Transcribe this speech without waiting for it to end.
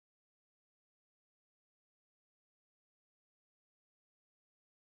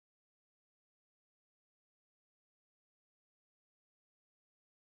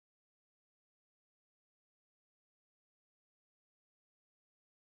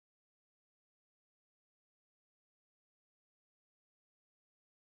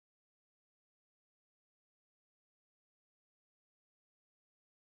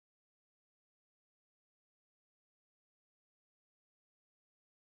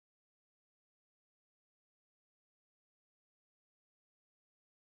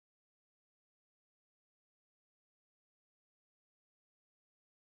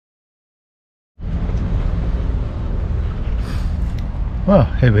Well,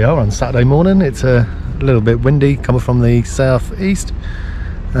 here we are on Saturday morning. It's a little bit windy coming from the southeast,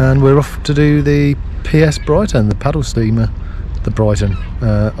 and we're off to do the PS Brighton, the paddle steamer, the Brighton,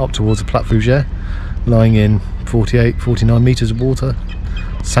 up towards the Plat Fougere, lying in 49 metres of water,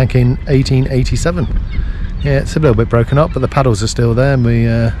 sank in 1887. Yeah, it's a little bit broken up, but the paddles are still there, and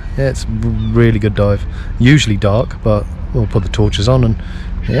yeah, it's a really good dive. Usually dark, but we'll put the torches on and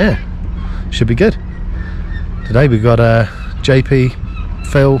yeah, should be good. Today we've got JP,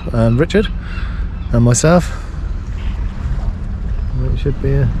 Phil and Richard and myself. It should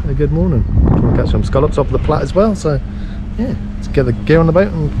be a good morning. We'll catch some scallops off the Plat as well, so yeah, let's get the gear on the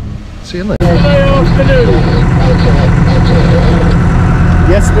boat and see you later.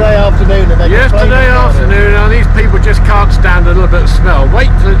 Yesterday afternoon, and these people just can't stand a little bit of smell.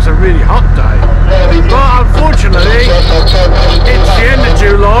 Wait till it's a really hot day. But unfortunately, it's the end of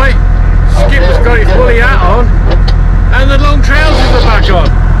July, skipper's got his woolly hat on, and the long trousers are back on.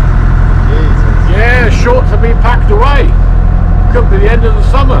 Jesus. Yeah, shorts have been packed away. Could be the end of the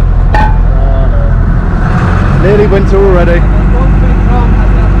summer. No. Nearly winter already.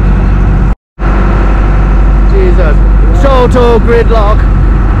 Jesus. Total gridlock.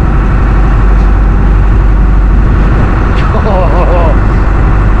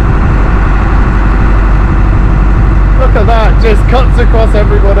 Look at that, just cuts across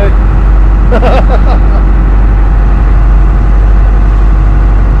everybody.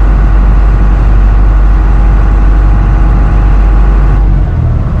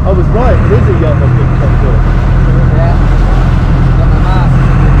 I was right, it is a yacht that's been cut off. Yeah.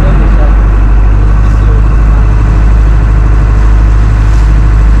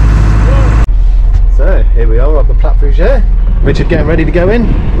 So, here we are up the Plat Fougere. Richard getting ready to go in?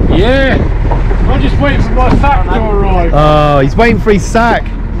 Yeah, I'm just waiting for my sack to arrive. Oh, he's waiting for his sack.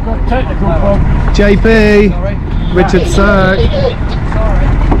 We've got a technical problem. JP, Sorry. Richard's sack. Sorry.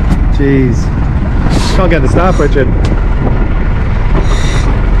 Jeez. Can't get the staff, Richard.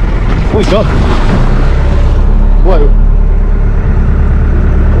 Oh, he's gone. Whoa.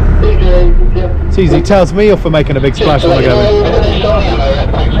 Jeez, he tells me off for making a big splash when I go in.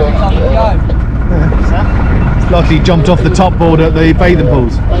 It's like he jumped off the top board at the bathing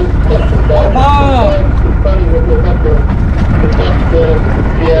pools.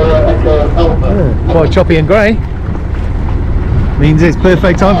 Quite choppy and grey. Means it's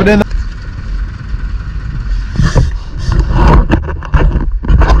perfect time for dinner.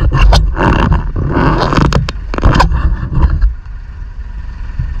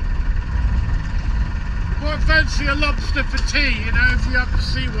 Fancy a lobster for tea, you know, if you have to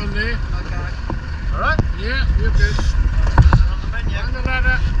see one there. Okay. Alright? Yeah, you're good. On the menu. On the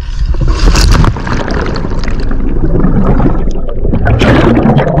ladder.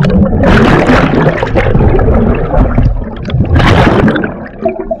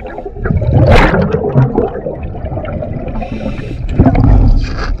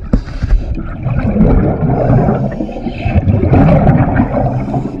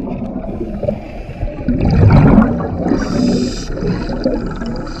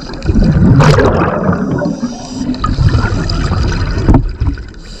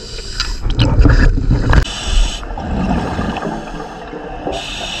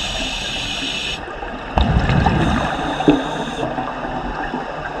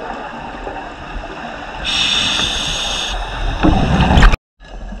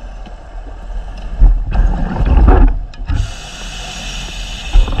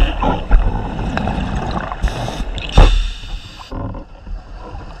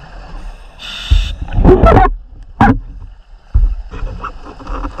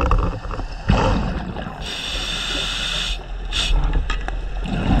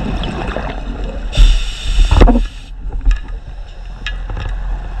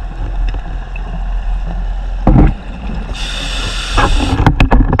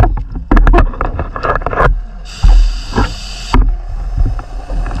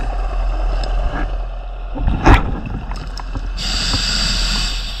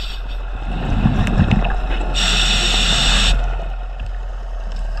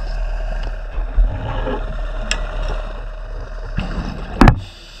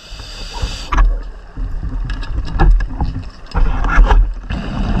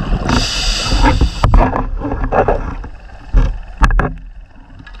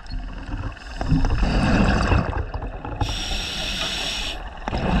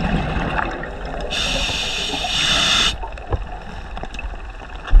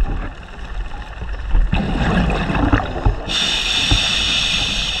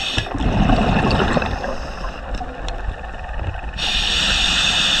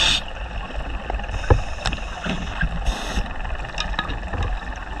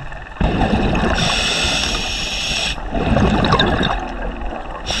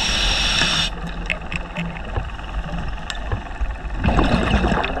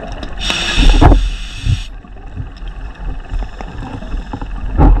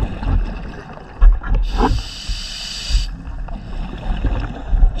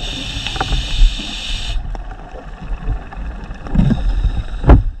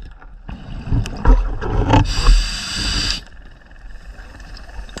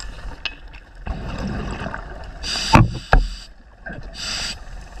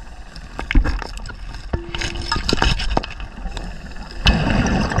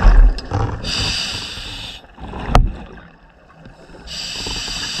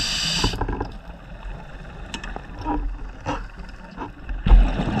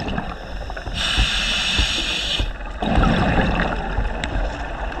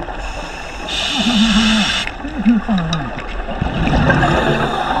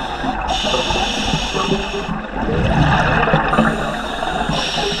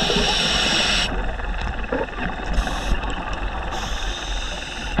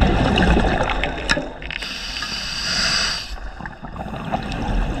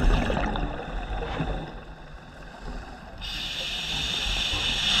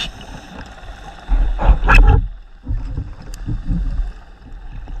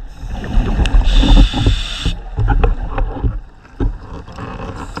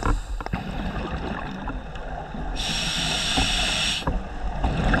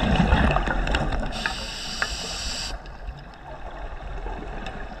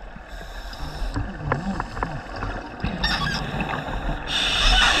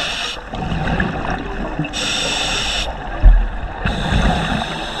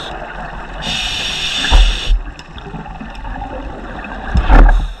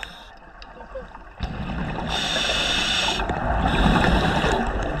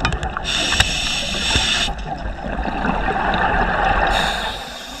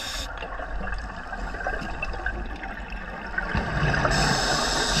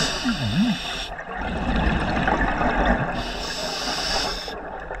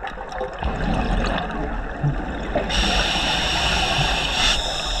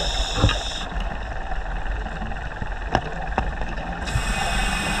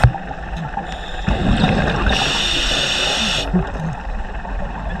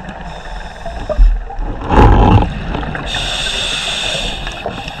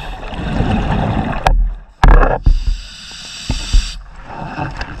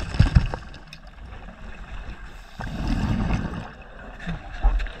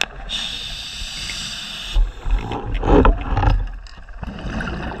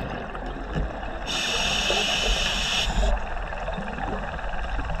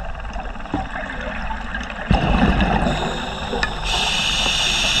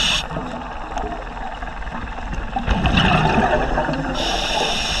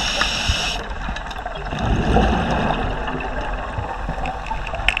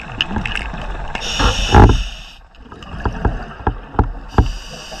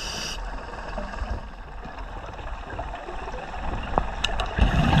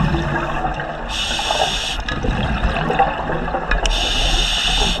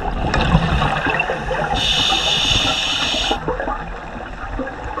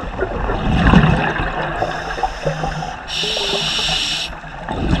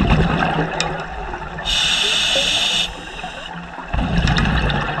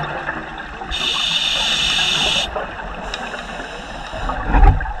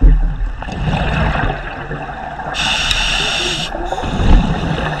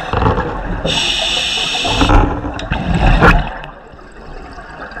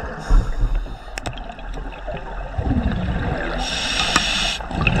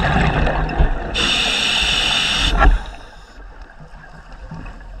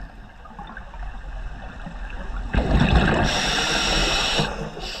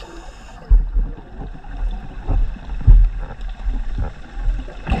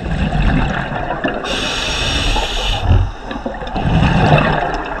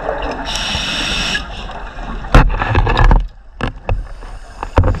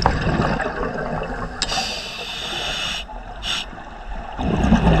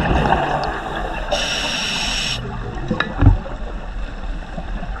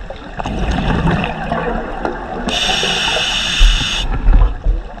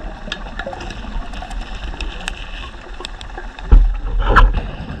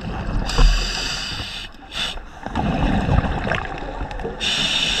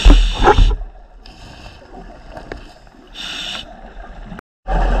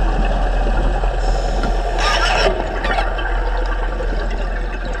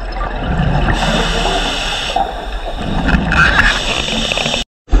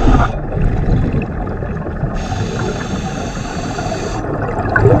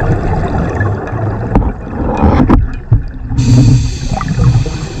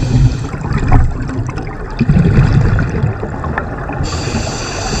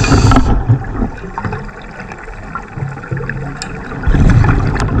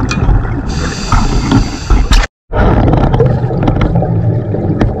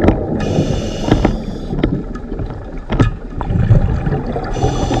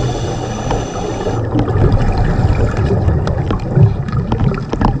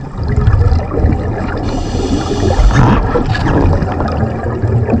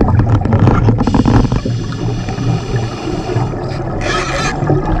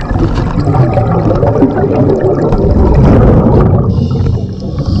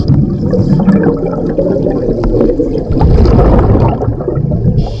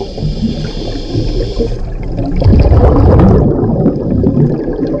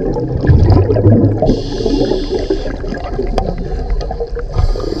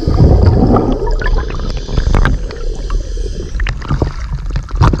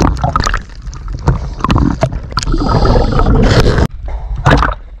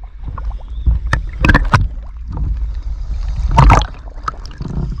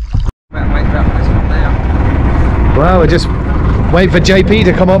 Wait for JP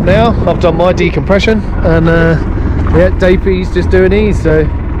to come up now. I've done my decompression, and yeah, JP's just doing his, so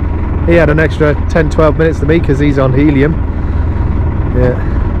he had an extra 10-12 minutes to me because he's on helium. Yeah,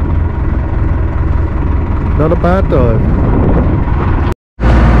 not a bad dive.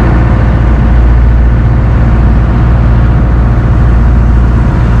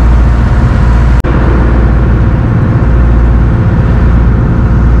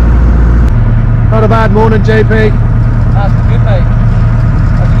 Not a bad morning, JP. That's good, mate.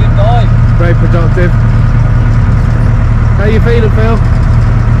 That's a good dive. Very productive. How you feeling, Phil?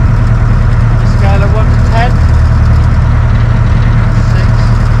 The scale of 1 to 10. 6.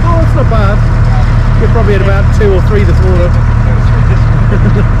 Oh, it's not bad. You're probably at about 2 or 3 this morning.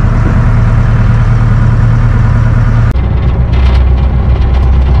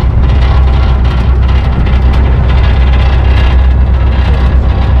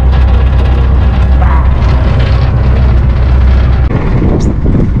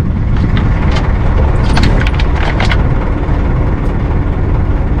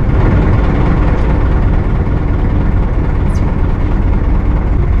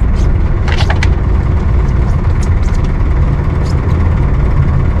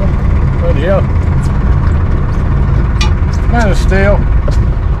 Man of steel.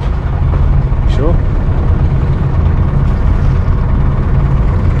 Sure.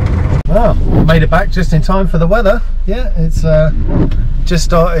 Well, made it back just in time for the weather. Yeah, it's just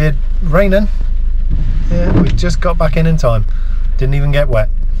started raining. Yeah, we just got back in time. Didn't even get wet.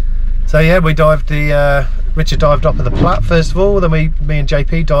 So yeah, we dived the Richard dived up at the Platte first of all. Then me and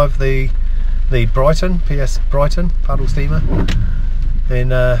JP dived the Brighton, PS Brighton paddle steamer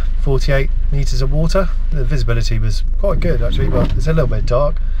in 48 meters of water. The visibility was quite good actually, but it's a little bit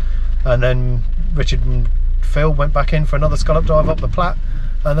dark. And then Richard and Phil went back in for another scallop dive up the Platte,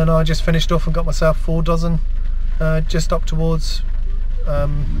 and then I just finished off and got myself 4 dozen just up towards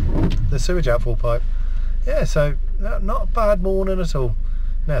the sewage outfall pipe. Yeah, so not a bad morning at all.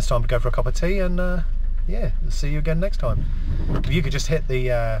 Now it's time to go for a cup of tea, and yeah, we'll see you again next time. If you could just hit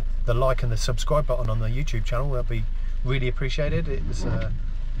the like and the subscribe button on the YouTube channel, that'd be really appreciated. It's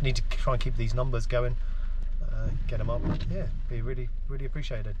need to try and keep these numbers going, get them up. Yeah, be really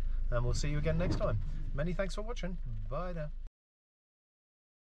appreciated, and we'll see you again next time. Many thanks for watching. Bye now.